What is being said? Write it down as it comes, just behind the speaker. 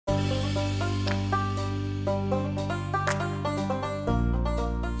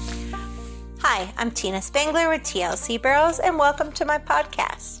Hi, I'm Tina Spangler with TLC Barrels, and welcome to my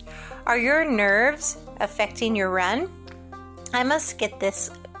podcast. Are your nerves affecting your run? I must get this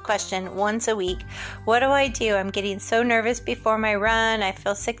question once a week. What do? I'm getting so nervous before my run. I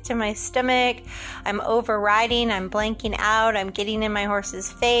feel sick to my stomach. I'm overriding. I'm blanking out. I'm getting in my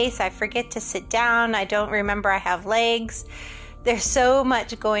horse's face. I forget to sit down. I don't remember I have legs. There's so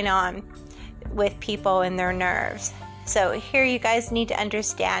much going on with people and their nerves. So here you guys need to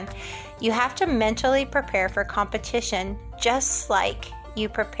understand, you have to mentally prepare for competition just like you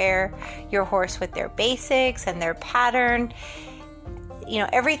prepare your horse with their basics and their pattern.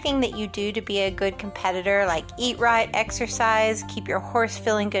 Everything that you do to be a good competitor, like eat right, exercise, keep your horse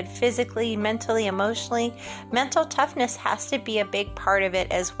feeling good physically, mentally, emotionally. Mental toughness has to be a big part of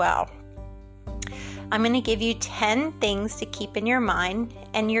it as well. I'm going to give you 10 things to keep in your mind,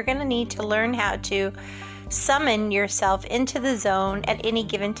 and you're going to need to learn how to summon yourself into the zone at any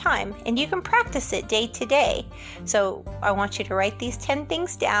given time, and you can practice it day to day. So I want you to write these 10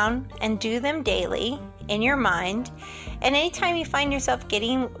 things down and do them daily in your mind. And anytime you find yourself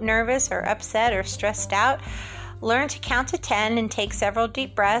getting nervous or upset or stressed out, learn to count to 10 and take several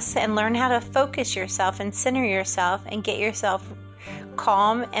deep breaths and learn how to focus yourself and center yourself and get yourself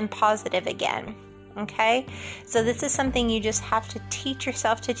calm and positive again. Okay, so this is something you just have to teach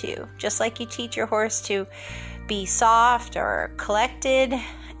yourself to do, just like you teach your horse to be soft or collected,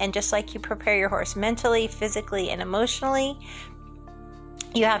 and just like you prepare your horse mentally, physically, and emotionally,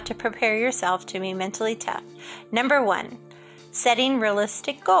 you have to prepare yourself to be mentally tough. Number 1, setting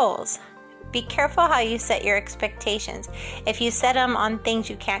realistic goals. Be careful how you set your expectations. If you set them on things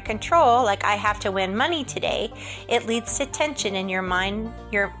you can't control, like I have to win money today, it leads to tension in your mind,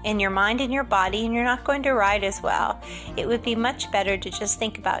 and your body, and you're not going to ride as well. It would be much better to just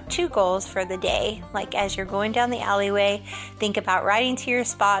think about 2 goals for the day. Like as you're going down the alleyway, think about riding to your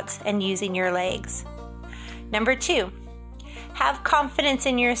spots and using your legs. Number 2, have confidence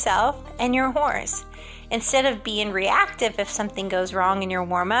in yourself and your horse. Instead of being reactive if something goes wrong in your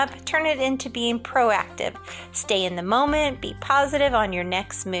warm-up, turn it into being proactive. Stay in the moment, be positive on your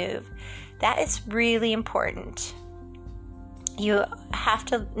next move. That is really important. You have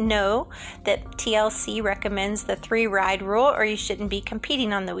to know that TLC recommends the 3-ride rule, or you shouldn't be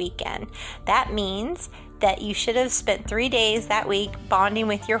competing on the weekend. That means that you should have spent 3 days that week bonding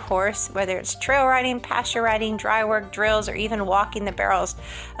with your horse, whether it's trail riding, pasture riding, dry work, drills, or even walking the barrels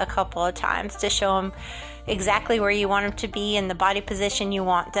a couple of times to show them exactly where you want them to be and the body position you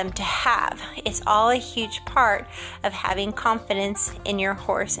want them to have. It's all a huge part of having confidence in your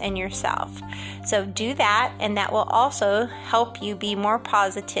horse and yourself. So do that, and that will also help you be more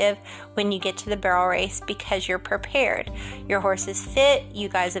positive when you get to the barrel race because you're prepared. Your horse is fit, you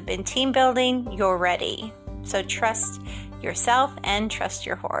guys have been team building, you're ready. So trust yourself and trust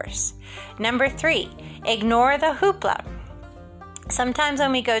your horse. Number 3, ignore the hoopla. Sometimes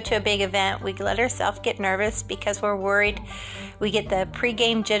when we go to a big event, we let ourselves get nervous because we're worried. We get the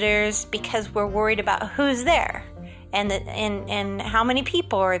pregame jitters because we're worried about who's there and how many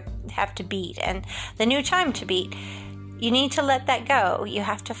people have to beat and the new time to beat. You need to let that go. You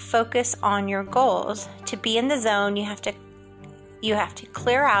have to focus on your goals. To be in the zone, you have to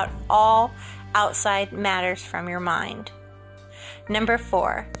clear out all outside matters from your mind. Number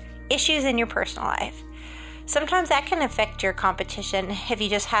 4, issues in your personal life. Sometimes that can affect your competition. If you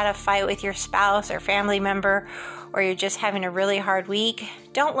just had a fight with your spouse or family member, or you're just having a really hard week,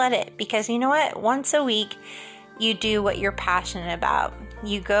 don't let it, because you know what? Once a week, you do what you're passionate about.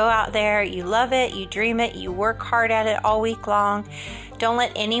 You go out there, you love it, you dream it, you work hard at it all week long. Don't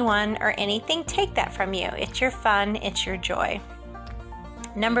let anyone or anything take that from you. It's your fun, it's your joy.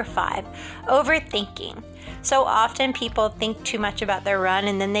 Number 5, overthinking. So often people think too much about their run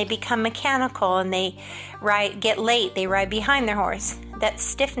and then they become mechanical and they get late, they ride behind their horse. That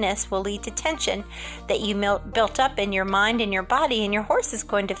stiffness will lead to tension that you built up in your mind and your body, and your horse is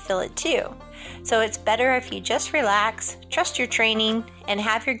going to feel it too. So it's better if you just relax, trust your training, and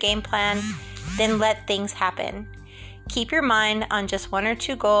have your game plan, then let things happen. Keep your mind on just 1 or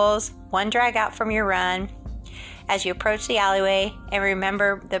 2 goals, 1 drag out from your run as you approach the alleyway, and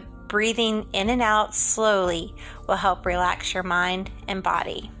remember the breathing in and out slowly will help relax your mind and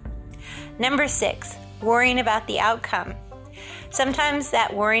body. Number 6, worrying about the outcome. Sometimes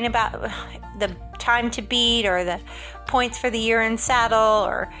that worrying about the time to beat or the points for the year in saddle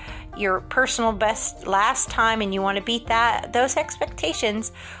or your personal best last time and you want to beat that, those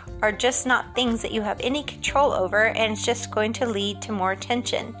expectations are just not things that you have any control over, and it's just going to lead to more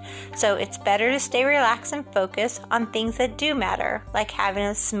tension. So it's better to stay relaxed and focus on things that do matter, like having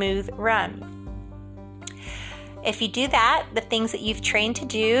a smooth run. If you do that, the things that you've trained to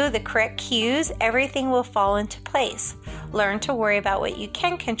do, the correct cues, everything will fall into place. Learn to worry about what you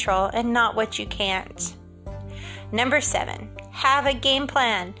can control and not what you can't. Number 7, have a game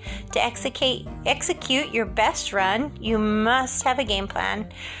plan. To execute your best run, you must have a game plan.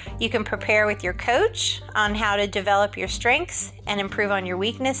 You can prepare with your coach on how to develop your strengths and improve on your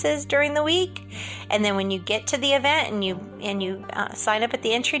weaknesses during the week. And then when you get to the event and you sign up at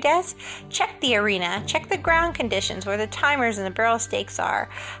the entry desk, check the arena, check the ground conditions, where the timers and the barrel stakes are,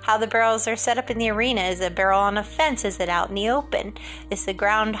 how the barrels are set up in the arena. Is a barrel on a fence? Is it out in the open? Is the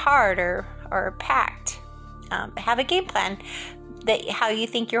ground hard or packed? Have a game plan how you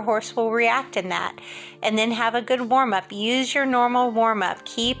think your horse will react in that. And then have a good warm-up. Use your normal warm-up.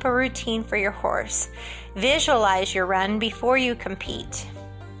 Keep a routine for your horse. Visualize your run before you compete.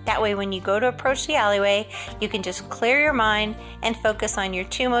 That way, when you go to approach the alleyway, you can just clear your mind and focus on your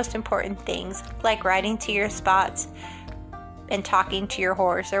 2 most important things, like riding to your spots and talking to your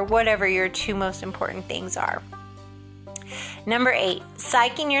horse, or whatever your 2 most important things are. Number 8,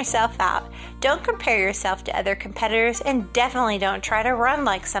 psyching yourself out. Don't compare yourself to other competitors, and definitely don't try to run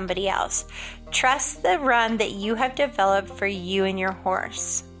like somebody else. Trust the run that you have developed for you and your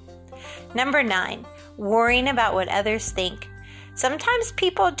horse. Number 9, worrying about what others think. Sometimes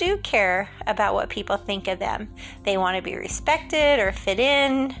people do care about what people think of them. They want to be respected or fit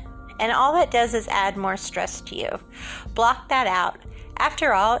in, and all that does is add more stress to you. Block that out.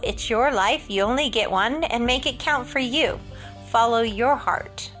 After all, it's your life. You only get one, and make it count for you. Follow your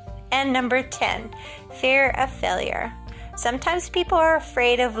heart. And number 10, fear of failure. Sometimes people are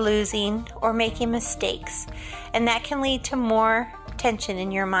afraid of losing or making mistakes, and that can lead to more tension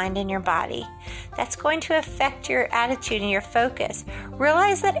in your mind and your body. That's going to affect your attitude and your focus.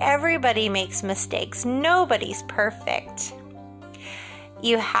 Realize that everybody makes mistakes. Nobody's perfect.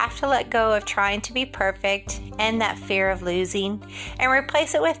 You have to let go of trying to be perfect and that fear of losing, and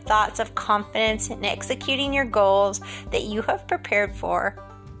replace it with thoughts of confidence in executing your goals that you have prepared for,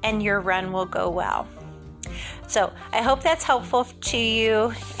 and your run will go well. So I hope that's helpful to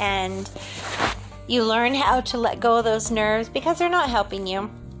you, and you learn how to let go of those nerves because they're not helping you.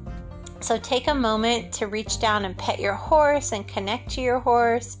 So take a moment to reach down and pet your horse and connect to your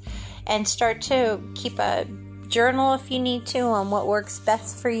horse, and start to keep a journal if you need to on what works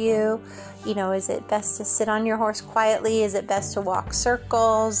best for you. Is it best to sit on your horse quietly? Is it best to walk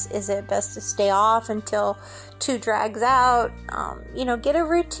circles? Is it best to stay off until 2 drags out? Get a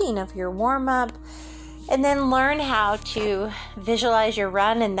routine of your warm-up, and then learn how to visualize your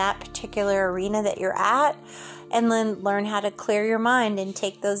run in that particular arena that you're at, and then learn how to clear your mind and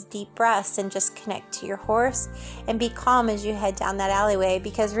take those deep breaths and just connect to your horse and be calm as you head down that alleyway.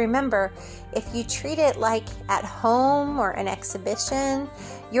 Because remember, if you treat it like at home or an exhibition,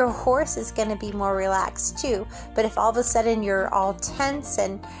 your horse is going to be more relaxed too. But if all of a sudden you're all tense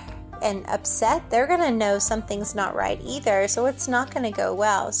and upset, they're going to know something's not right either. So it's not going to go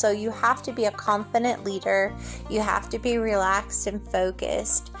well. So you have to be a confident leader. You have to be relaxed and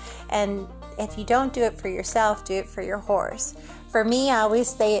focused. And if you don't do it for yourself, do it for your horse. For me, I always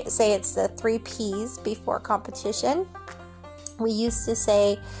say it's the 3 P's before competition. We used to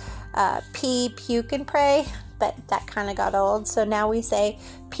say pee, puke, and pray, but that kind of got old. So now we say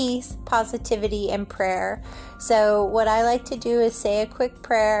peace, positivity, and prayer. So what I like to do is say a quick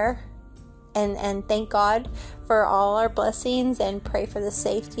prayer and thank God for all our blessings, and pray for the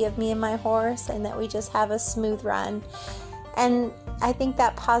safety of me and my horse, and that we just have a smooth run. And I think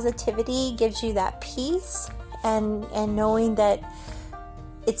that positivity gives you that peace, and knowing that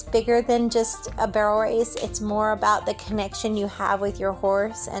it's bigger than just a barrel race. It's more about the connection you have with your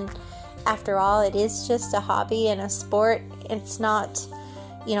horse. And after all, it is just a hobby and a sport. It's not,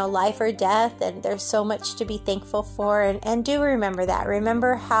 life or death. And there's so much to be thankful for. And do remember that.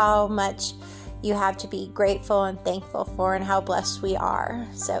 Remember how much you have to be grateful and thankful for, and how blessed we are.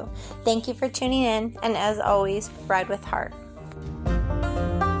 So thank you for tuning in. And as always, ride with heart.